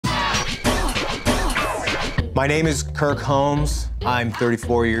My name is Kirk Holmes. I'm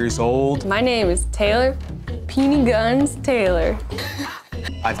 34 years old. My name is Taylor Peeny Guns Taylor.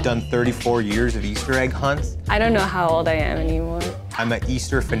 I've done 34 years of Easter egg hunts. I don't know how old I am anymore. I'm an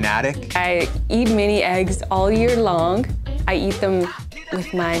Easter fanatic. I eat mini eggs all year long. I eat them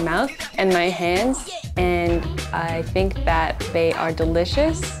with my mouth and my hands, and I think that they are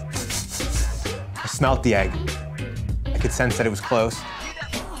delicious. I smelt the egg. I could sense that it was close.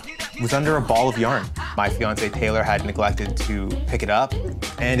 It was under a ball of yarn. My fiance Taylor had neglected to pick it up,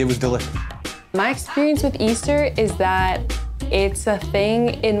 and it was delicious. My experience with Easter is that it's a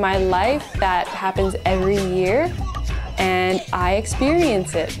thing in my life that happens every year, and I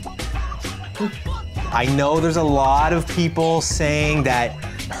experience it. I know there's a lot of people saying that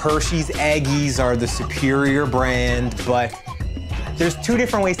Hershey's Eggies are the superior brand, but there's two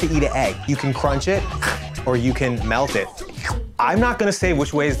different ways to eat an egg. You can crunch it, or you can melt it. I'm not gonna say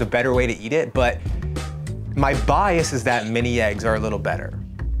which way is the better way to eat it, but my bias is that mini eggs are a little better.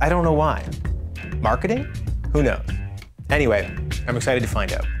 I don't know why. Marketing? Who knows? Anyway, I'm excited to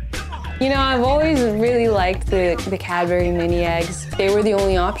find out. You know, I've always really liked the Cadbury mini eggs. They were the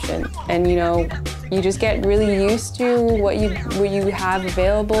only option. And you know, you just get really used to what you have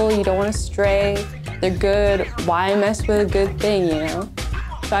available. You don't want to stray. They're good. Why mess with a good thing, you know?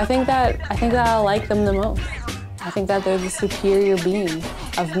 So I think that I like them the most. I think that they're the superior being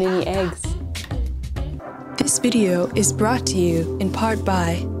of mini eggs. This video is brought to you in part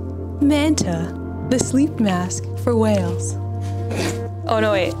by Manta, the sleep mask for whales. Oh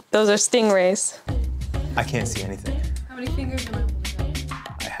no, wait, those are stingrays. I can't see anything. How many fingers am I holding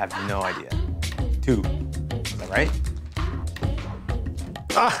up? I have no idea. 2. Is that right?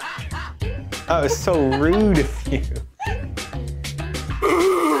 Ah! That was so rude of you.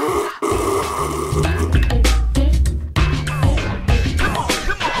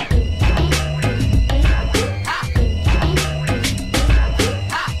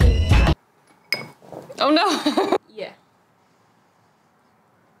 Oh no! Yeah.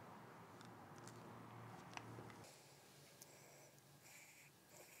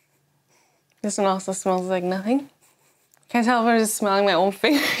 This one also smells like nothing. Can't tell if I'm just smelling my own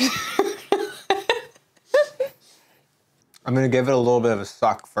fingers. I'm gonna give it a little bit of a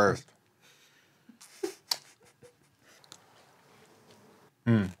suck first.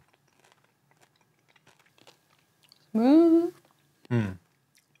 Smooth.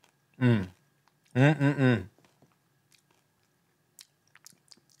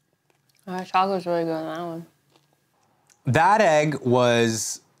 Chocolate's really good on that one. That egg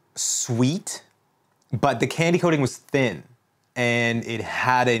was sweet, but the candy coating was thin, and it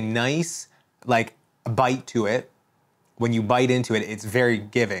had a nice, like, bite to it. When you bite into it, it's very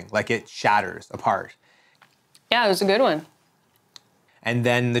giving, like it shatters apart. Yeah, it was a good one. And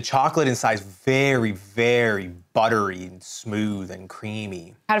then the chocolate inside is very, very buttery and smooth and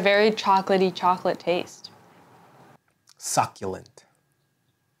creamy. Had a very chocolatey chocolate taste. Succulent.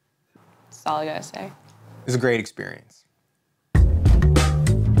 That's all I gotta say. It was a great experience.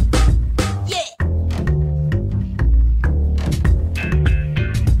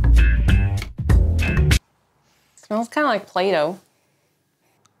 Smells kind of like Play-Doh.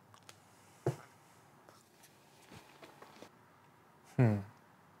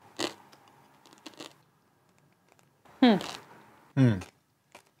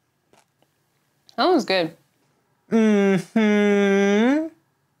 That was good.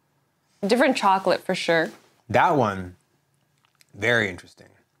 Different chocolate for sure. That one, very interesting.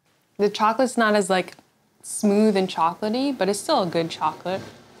 The chocolate's not as like smooth and chocolatey, but it's still a good chocolate.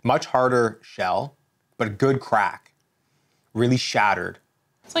 Much harder shell, but a good crack. Really shattered.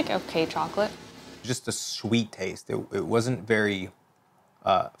 It's like okay chocolate. Just a sweet taste. It wasn't very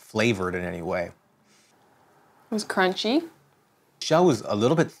flavored in any way. It was crunchy. Shell was a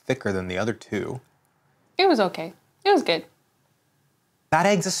little bit thicker than the other two. It was okay. It was good. That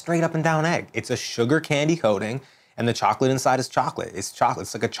egg's a straight up and down egg. It's a sugar candy coating, and the chocolate inside is chocolate. It's chocolate.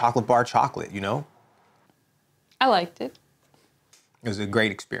 It's like a chocolate bar chocolate, you know? I liked it. It was a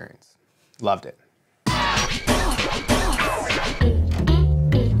great experience. Loved it.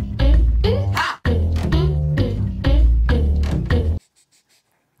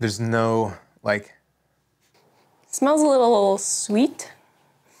 There's no, like... It smells a little sweet.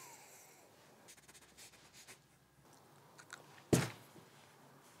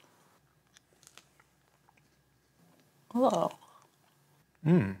 Oh.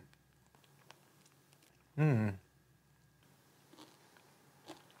 I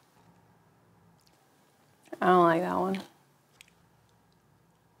don't like that one.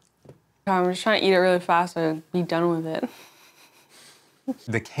 I'm just trying to eat it really fast so I'd be done with it.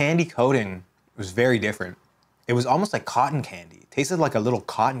 The candy coating was very different. It was almost like cotton candy. It tasted like a little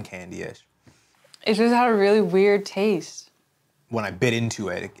cotton candy-ish. It just had a really weird taste. When I bit into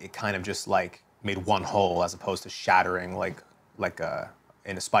it, it kind of just like made one hole as opposed to shattering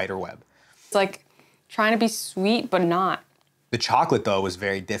in a spider web. It's like trying to be sweet, but not. The chocolate, though, was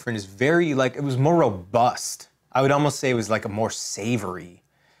very different. It's very, like, it was more robust. I would almost say it was like a more savory,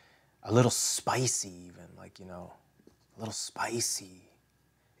 a little spicy even, like, you know, a little spicy.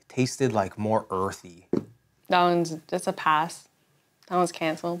 It tasted like more earthy. That's a pass. That one's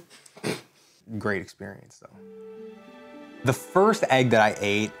canceled. Great experience, though. The first egg that I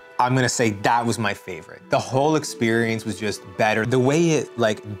ate, I'm gonna say that was my favorite. The whole experience was just better. The way it,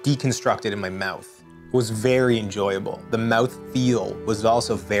 like, deconstructed in my mouth was very enjoyable. The mouth feel was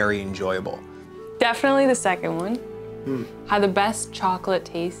also very enjoyable. Definitely the second one. Had the best chocolate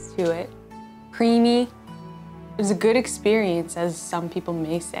taste to it. Creamy. It was a good experience, as some people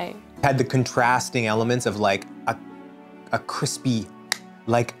may say. Had the contrasting elements of like a crispy,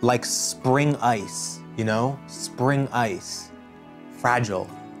 like spring ice, you know? Spring ice, fragile.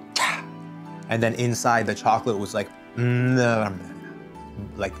 And then inside the chocolate was like bleh.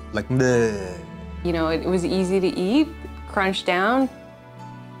 You know, it was easy to eat, crunch down,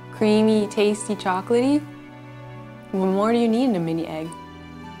 creamy, tasty, chocolatey. What more do you need in a mini egg?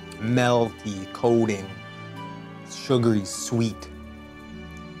 Melty, coating, sugary, sweet.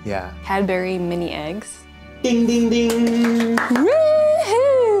 Yeah. Cadbury mini eggs. Ding, ding, ding.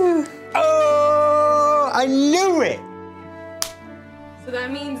 Woohoo! Oh, I knew it. So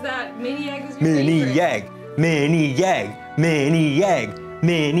that means that mini egg was your Mini favorite. egg, mini egg, mini egg,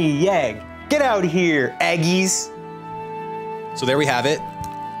 mini egg. Get out of here, Eggies. So there we have it.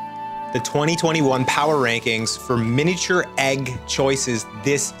 The 2021 Power Rankings for miniature egg choices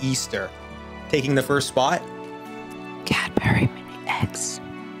this Easter. Taking the first spot, Cadbury mini eggs.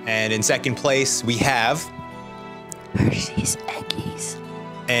 and in second place, we have, Hershey's Eggies.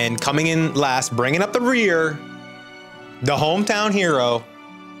 and coming in last, bringing up the rear, the hometown hero,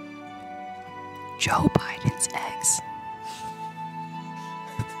 Joe Biden's eggs.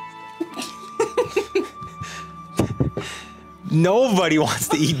 Nobody wants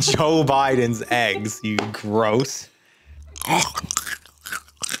to eat Joe Biden's eggs, you gross. That's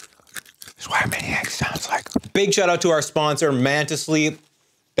what a mini egg sounds like. Big shout out to our sponsor, Manta Sleep.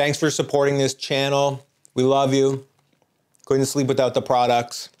 Thanks for supporting this channel. We love you. Couldn't sleep without the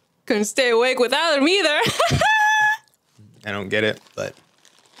products. Couldn't stay awake without them either. I don't get it, but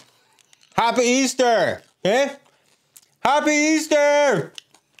Happy Easter, okay? Happy Easter!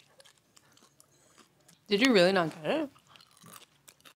 Did you really not get it?